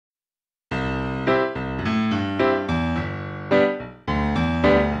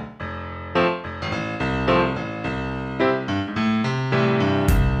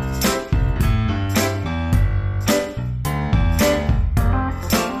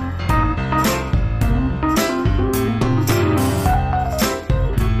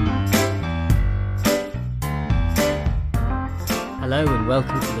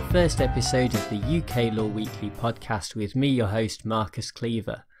first episode of the UK Law Weekly podcast with me, your host, Marcus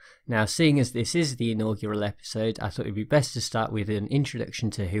Cleaver. Now, seeing as this is the inaugural episode, I thought it would be best to start with an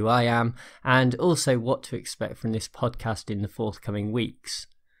introduction to who I am and also what to expect from this podcast in the forthcoming weeks.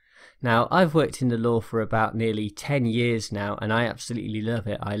 Now, I've worked in the law for about nearly 10 years now, and I absolutely love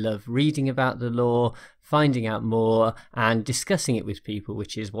it. I love reading about the law, finding out more, and discussing it with people,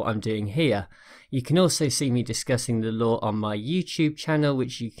 which is what I'm doing here. You can also see me discussing the law on my YouTube channel,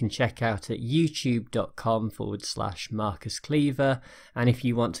 which you can check out at youtube.com/Marcus Cleaver. And if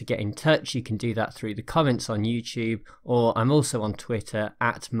you want to get in touch, you can do that through the comments on YouTube, or I'm also on Twitter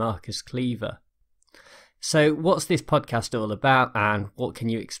at Marcus Cleaver. So what's this podcast all about and what can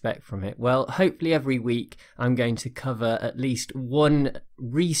you expect from it? Well, hopefully every week I'm going to cover at least one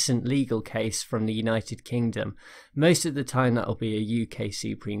recent legal case from the United Kingdom. Most of the time that'll be a UK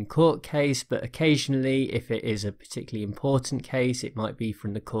Supreme Court case, but occasionally if it is a particularly important case, it might be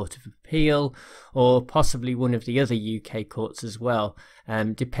from the Court of Appeal or possibly one of the other UK courts as well,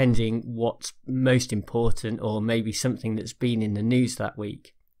 depending what's most important or maybe something that's been in the news that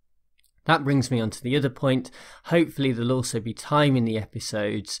week. That brings me on to the other point. Hopefully there'll also be time in the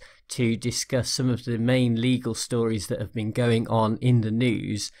episodes to discuss some of the main legal stories that have been going on in the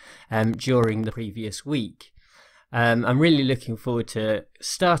news during the previous week. I'm really looking forward to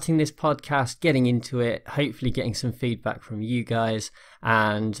starting this podcast, getting into it, hopefully getting some feedback from you guys,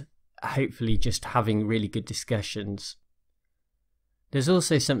 and hopefully just having really good discussions. There's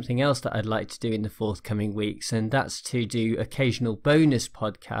also something else that I'd like to do in the forthcoming weeks, and that's to do occasional bonus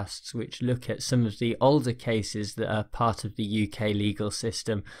podcasts which look at some of the older cases that are part of the UK legal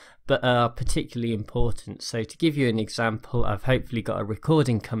system but are particularly important. So to give you an example, I've hopefully got a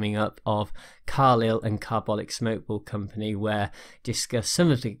recording coming up of Carlisle and Carbolic Smokeball Company where I discuss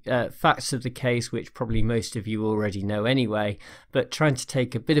some of the facts of the case, which probably most of you already know anyway, but trying to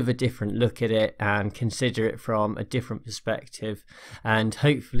take a bit of a different look at it and consider it from a different perspective, and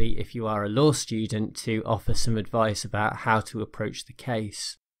hopefully if you are a law student to offer some advice about how to approach the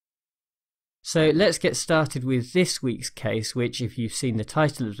case. So let's get started with this week's case, which if you've seen the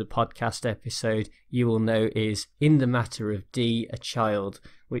title of the podcast episode, you will know is In the Matter of D, a Child,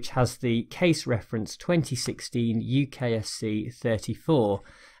 which has the case reference 2016 UKSC 34,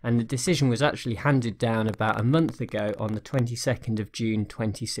 and the decision was actually handed down about a month ago on the 22nd of June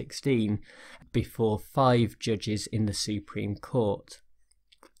 2016 before 5 judges in the Supreme Court.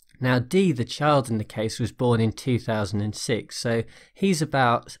 Now, D, the child in the case, was born in 2006, so he's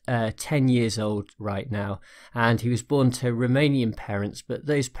about 10 years old right now, and he was born to Romanian parents, but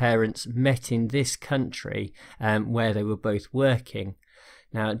those parents met in this country where they were both working.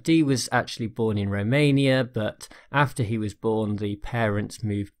 Now, D was actually born in Romania, but after he was born, the parents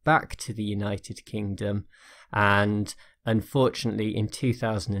moved back to the United Kingdom, and unfortunately in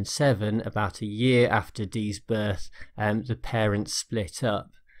 2007, about a year after D's birth, the parents split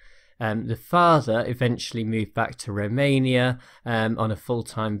up. The father eventually moved back to Romania on a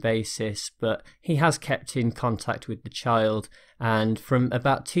full-time basis, but he has kept in contact with the child, and from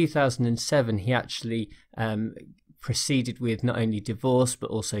about 2007 he actually proceeded with not only divorce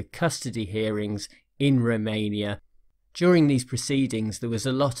but also custody hearings in Romania. During these proceedings there was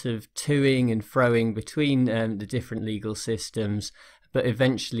a lot of toing and froing between the different legal systems, but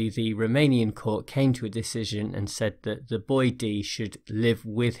eventually the Romanian court came to a decision and said that the boy D should live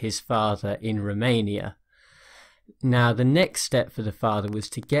with his father in Romania. Now, the next step for the father was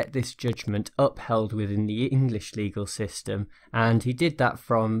to get this judgment upheld within the English legal system, and he did that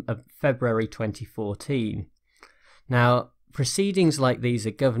from February 2014. Now, proceedings like these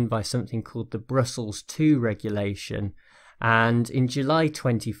are governed by something called the Brussels II regulation, and in July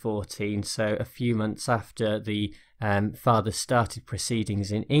 2014, so a few months after the father started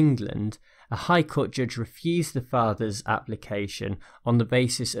proceedings in England, a High Court judge refused the father's application on the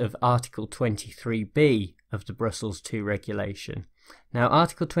basis of Article 23b of the Brussels II regulation. Now,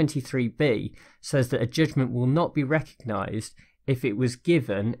 Article 23b says that a judgment will not be recognised if it was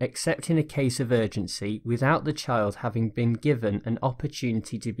given except in a case of urgency without the child having been given an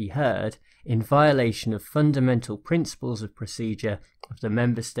opportunity to be heard in violation of fundamental principles of procedure of the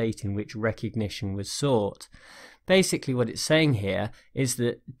member state in which recognition was sought. Basically what it's saying here is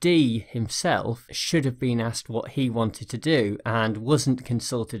that D himself should have been asked what he wanted to do and wasn't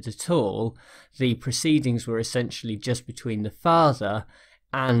consulted at all. The proceedings were essentially just between the father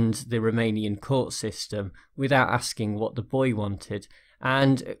and the Romanian court system without asking what the boy wanted.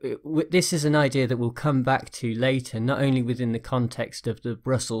 And this is an idea that we'll come back to later, not only within the context of the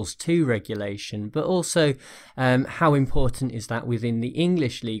Brussels II regulation, but also how important is that within the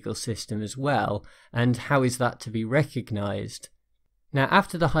English legal system as well, and how is that to be recognised? Now,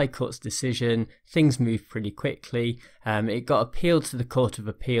 after the High Court's decision, things moved pretty quickly. It got appealed to the Court of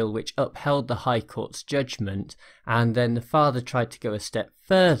Appeal, which upheld the High Court's judgment, and then the father tried to go a step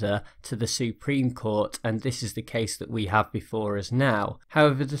further to the Supreme Court, and this is the case that we have before us now.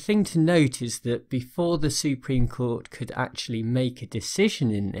 However, the thing to note is that before the Supreme Court could actually make a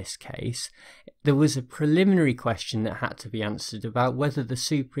decision in this case, there was a preliminary question that had to be answered about whether the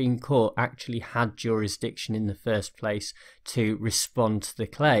Supreme Court actually had jurisdiction in the first place to respond to the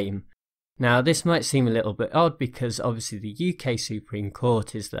claim. Now, this might seem a little bit odd because obviously the UK Supreme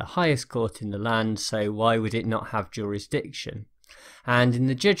Court is the highest court in the land, so why would it not have jurisdiction? And in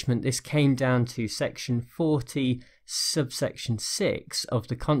the judgment, this came down to Section 40, subsection 6 of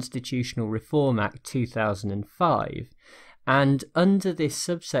the Constitutional Reform Act 2005. And under this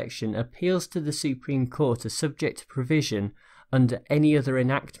subsection, appeals to the Supreme Court are subject to provision under any other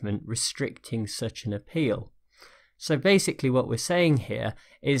enactment restricting such an appeal. So basically what we're saying here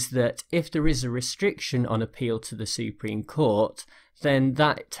is that if there is a restriction on appeal to the Supreme Court, then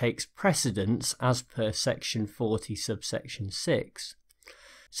that takes precedence as per Section 40, subsection 6.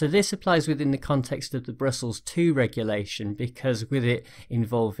 So this applies within the context of the Brussels II regulation because with it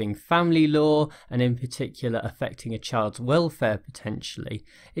involving family law and in particular affecting a child's welfare potentially,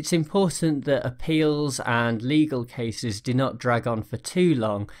 it's important that appeals and legal cases do not drag on for too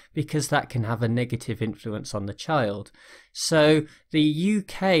long because that can have a negative influence on the child. So the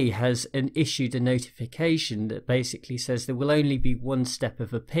UK has issued a notification that basically says there will only be one step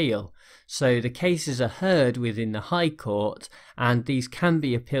of appeal. So the cases are heard within the High Court and these can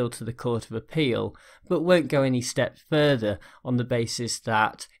be appealed to the Court of Appeal, but won't go any step further on the basis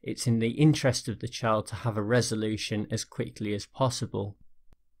that it's in the interest of the child to have a resolution as quickly as possible.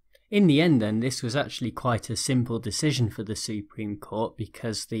 In the end then, this was actually quite a simple decision for the Supreme Court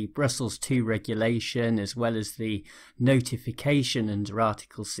because the Brussels II regulation as well as the notification under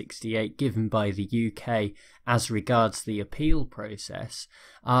Article 68 given by the UK as regards the appeal process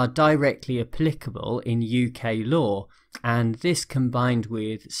are directly applicable in UK law, and this combined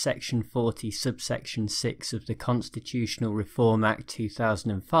with Section 40 subsection 6 of the Constitutional Reform Act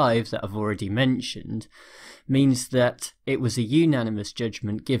 2005 that I've already mentioned means that it was a unanimous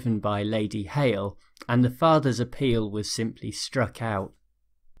judgment given by Lady Hale and the father's appeal was simply struck out.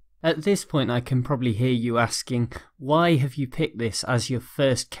 At this point I can probably hear you asking, why have you picked this as your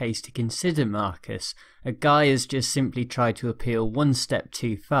first case to consider, Marcus? A guy has just simply tried to appeal one step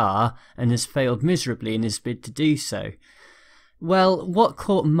too far and has failed miserably in his bid to do so. Well, what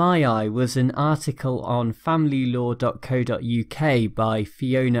caught my eye was an article on familylaw.co.uk by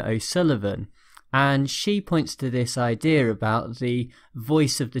Fiona O'Sullivan, and she points to this idea about the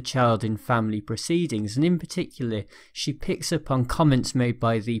voice of the child in family proceedings, and in particular she picks up on comments made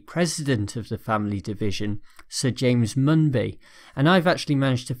by the president of the family division, Sir James Munby, and I've actually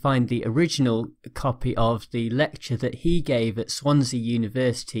managed to find the original copy of the lecture that he gave at Swansea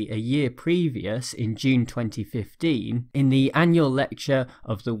University a year previous in June 2015 in the annual lecture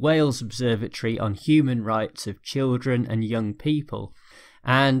of the Wales Observatory on Human Rights of Children and Young People.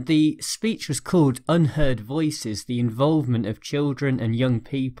 And the speech was called Unheard Voices, the Involvement of Children and Young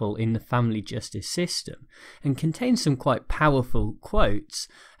People in the Family Justice System, and contains some quite powerful quotes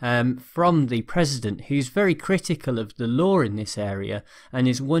from the President, who's very critical of the law in this area and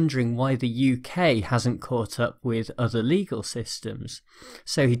is wondering why the UK hasn't caught up with other legal systems.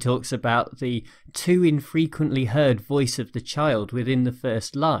 So he talks about the too infrequently heard voice of the child within the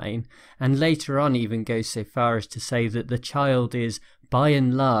first line, and later on even goes so far as to say that the child is by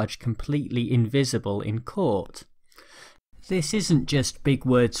and large completely invisible in court. This isn't just big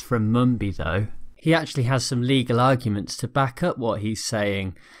words from Munby though. He actually has some legal arguments to back up what he's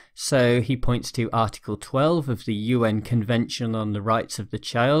saying. So he points to Article 12 of the UN Convention on the Rights of the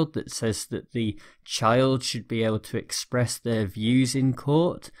Child that says that the child should be able to express their views in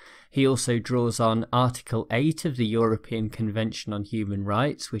court. He also draws on Article 8 of the European Convention on Human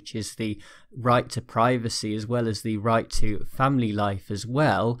Rights, which is the right to privacy as well as the right to family life as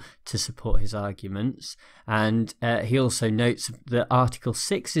well, to support his arguments. And he also notes that Article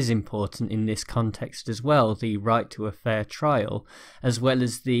 6 is important in this context as well, the right to a fair trial, as well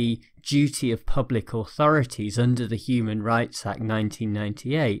as the duty of public authorities under the Human Rights Act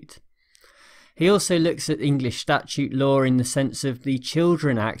 1998. He also looks at English statute law in the sense of the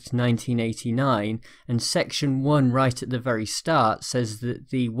Children Act 1989, and Section 1 right at the very start says that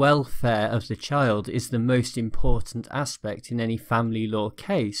the welfare of the child is the most important aspect in any family law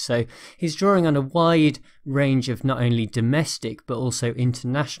case. So he's drawing on a wide range of not only domestic but also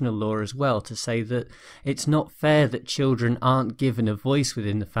international law as well, to say that it's not fair that children aren't given a voice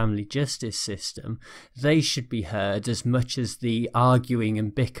within the family justice system. They should be heard as much as the arguing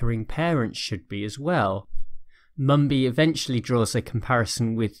and bickering parents should be as well. Mumby eventually draws a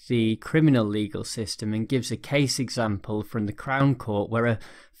comparison with the criminal legal system and gives a case example from the Crown Court where a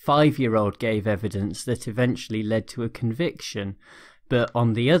 5-year-old gave evidence that eventually led to a conviction. But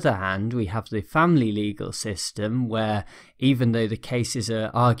on the other hand, we have the family legal system where, even though the cases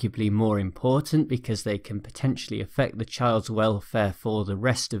are arguably more important because they can potentially affect the child's welfare for the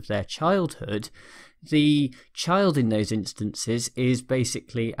rest of their childhood, the child in those instances is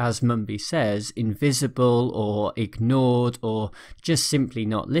basically, as Mumby says, invisible or ignored or just simply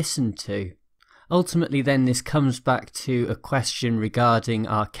not listened to. Ultimately then this comes back to a question regarding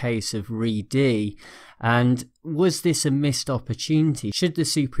our case of Re D, and was this a missed opportunity? Should the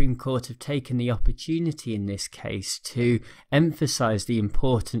Supreme Court have taken the opportunity in this case to emphasise the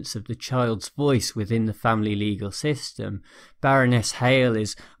importance of the child's voice within the family legal system? Baroness Hale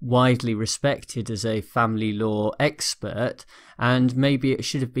is widely respected as a family law expert, and maybe it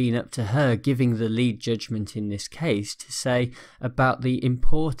should have been up to her, giving the lead judgment in this case, to say about the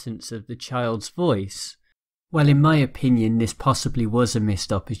importance of the child's voice. Well, in my opinion, this possibly was a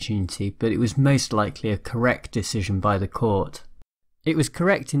missed opportunity, but it was most likely a correct decision by the court. It was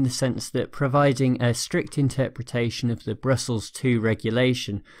correct in the sense that providing a strict interpretation of the Brussels II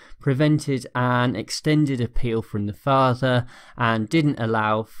regulation prevented an extended appeal from the father and didn't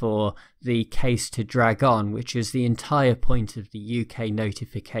allow for the case to drag on, which is the entire point of the UK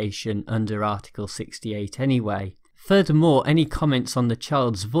notification under Article 68 anyway. Furthermore, any comments on the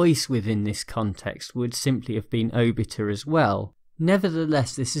child's voice within this context would simply have been obiter as well.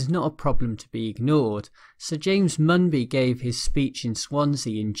 Nevertheless, this is not a problem to be ignored. Sir James Mumby gave his speech in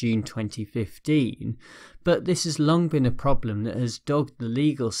Swansea in June 2015, but this has long been a problem that has dogged the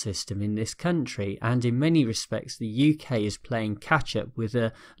legal system in this country, and in many respects the UK is playing catch-up with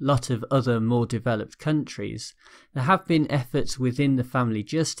a lot of other more developed countries. There have been efforts within the family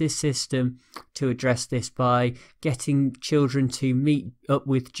justice system to address this by getting children to meet up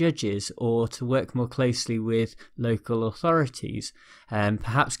with judges or to work more closely with local authorities, and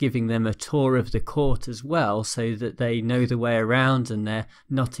perhaps giving them a tour of the court as well so that they know the way around and they're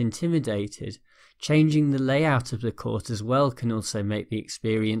not intimidated. Changing the layout of the court as well can also make the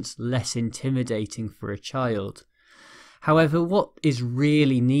experience less intimidating for a child. However, what is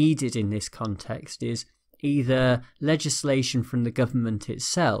really needed in this context is either legislation from the government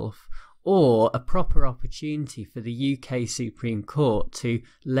itself or a proper opportunity for the UK Supreme Court to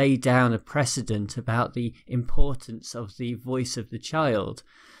lay down a precedent about the importance of the voice of the child.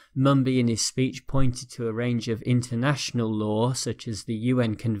 Mumby in his speech pointed to a range of international law such as the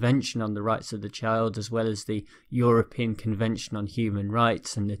UN Convention on the Rights of the Child, as well as the European Convention on Human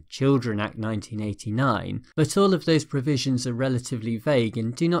Rights and the Children Act 1989, but all of those provisions are relatively vague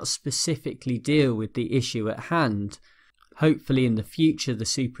and do not specifically deal with the issue at hand. Hopefully in the future the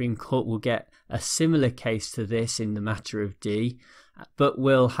Supreme Court will get a similar case to this in the matter of D, but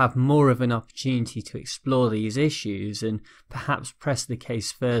will have more of an opportunity to explore these issues and perhaps press the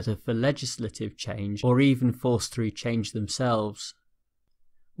case further for legislative change or even force through change themselves.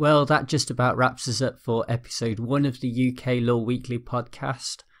 Well, that just about wraps us up for episode 1 of the UK Law Weekly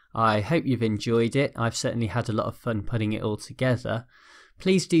podcast. I hope you've enjoyed it. I've certainly had a lot of fun putting it all together.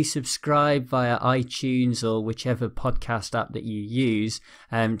 Please do subscribe via iTunes or whichever podcast app that you use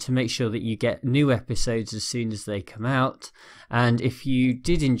to make sure that you get new episodes as soon as they come out. And if you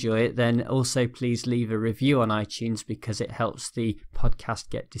did enjoy it, then also please leave a review on iTunes because it helps the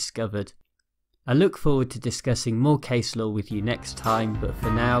podcast get discovered. I look forward to discussing more case law with you next time, but for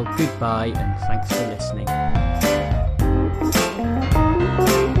now, goodbye and thanks for listening.